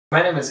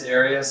My name is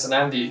Arius and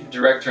I'm the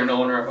director and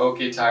owner of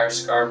OK Tire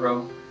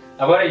Scarborough.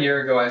 About a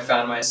year ago I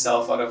found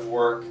myself out of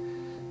work,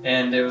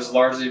 and it was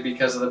largely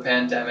because of the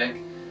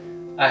pandemic.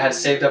 I had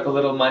saved up a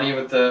little money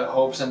with the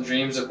hopes and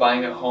dreams of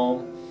buying a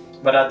home,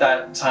 but at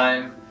that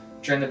time,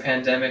 during the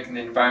pandemic and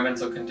the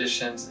environmental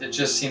conditions, it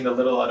just seemed a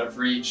little out of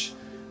reach.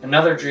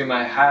 Another dream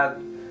I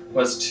had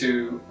was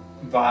to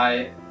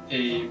buy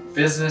a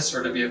business,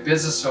 or to be a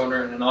business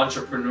owner and an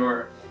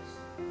entrepreneur.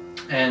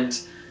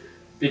 And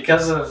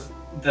because of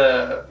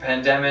the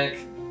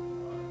pandemic,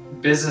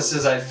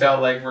 businesses I felt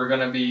like were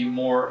going to be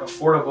more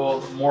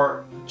affordable,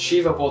 more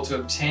achievable to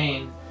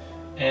obtain,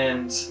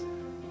 and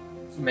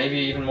maybe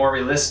even more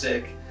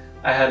realistic.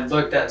 I had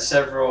looked at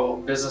several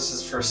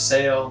businesses for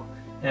sale,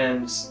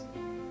 and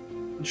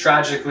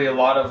tragically a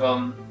lot of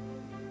them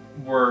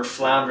were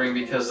floundering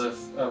because of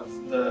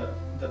the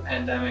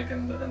pandemic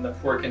and the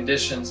poor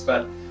conditions.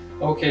 But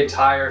OK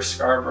Tire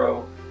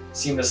Scarborough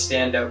seemed to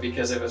stand out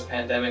because it was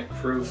pandemic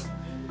proof.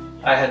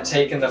 I had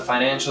taken the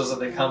financials of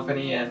the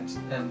company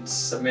and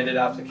submitted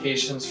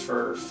applications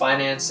for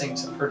financing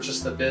to purchase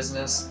the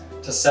business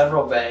to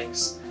several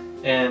banks,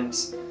 and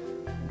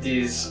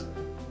these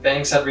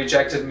banks had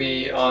rejected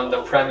me on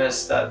the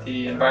premise that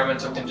the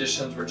environmental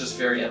conditions were just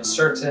very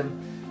uncertain.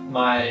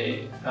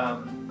 My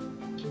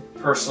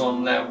personal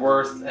net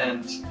worth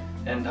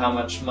and how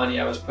much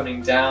money I was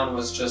putting down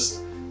was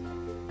just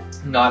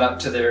not up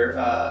to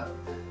their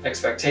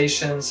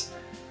expectations.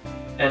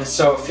 And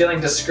so, feeling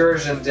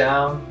discouraged and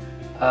down,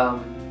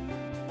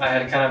 I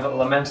had kind of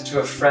lamented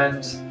to a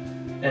friend,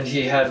 and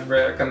he had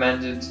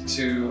recommended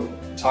to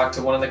talk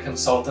to one of the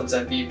consultants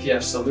at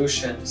VPF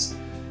Solutions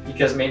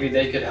because maybe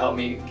they could help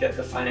me get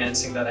the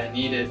financing that I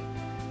needed.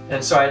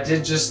 And so I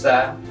did just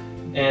that,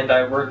 and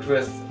I worked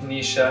with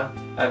Nisha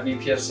at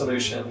VPF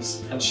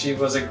Solutions, and she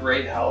was a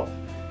great help.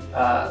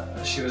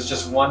 She was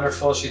just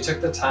wonderful. She took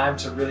the time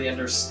to really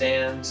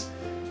understand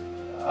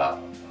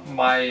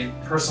my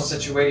personal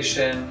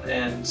situation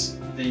and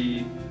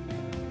the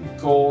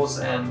goals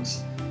and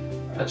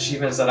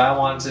achievements that I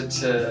wanted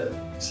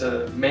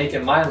to make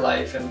in my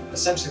life, and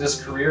essentially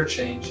this career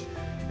change.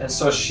 And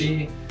so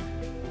she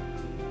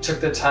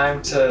took the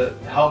time to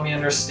help me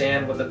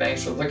understand what the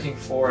banks were looking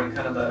for and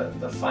kind of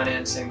the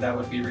financing that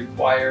would be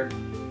required.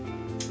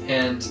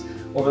 And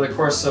over the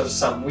course of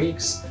some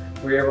weeks,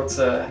 we were able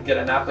to get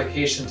an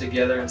application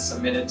together and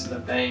submit it to the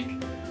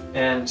bank.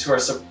 And to our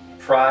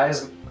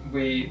surprise,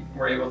 we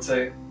were able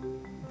to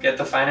get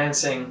the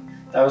financing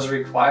that was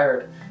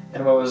required.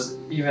 And what was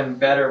even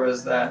better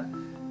was that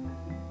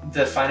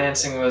the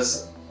financing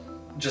was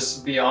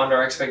just beyond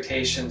our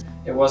expectations.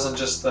 It wasn't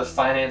just the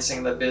financing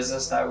of the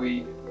business that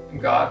we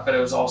got, but it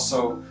was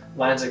also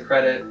lines of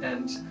credit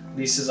and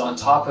leases on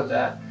top of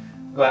that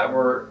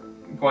were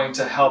going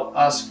to help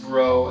us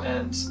grow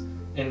and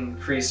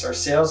increase our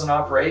sales and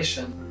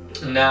operation.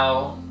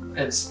 Now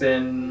it's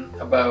been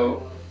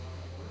about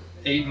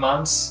 8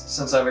 months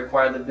since I've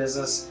acquired the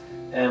business,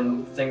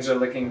 and things are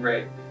looking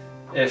great.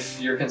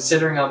 If you're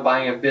considering on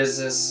buying a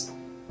business,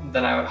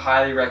 then I would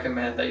highly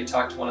recommend that you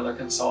talk to one of their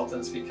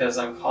consultants, because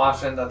I'm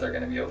confident that they're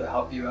going to be able to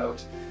help you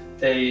out.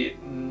 They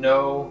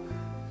know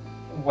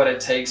what it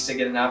takes to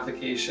get an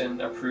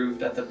application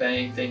approved at the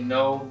bank. They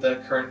know the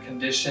current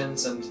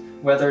conditions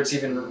and whether it's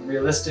even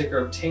realistic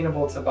or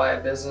obtainable to buy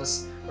a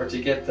business or to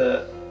get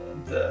the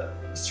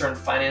certain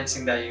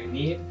financing that you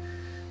need.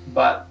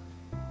 But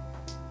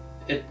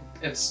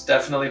it's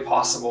definitely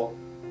possible,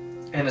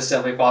 and it's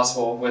definitely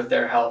possible with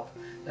their help.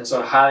 And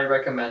so I highly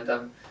recommend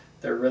them.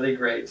 They're really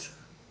great.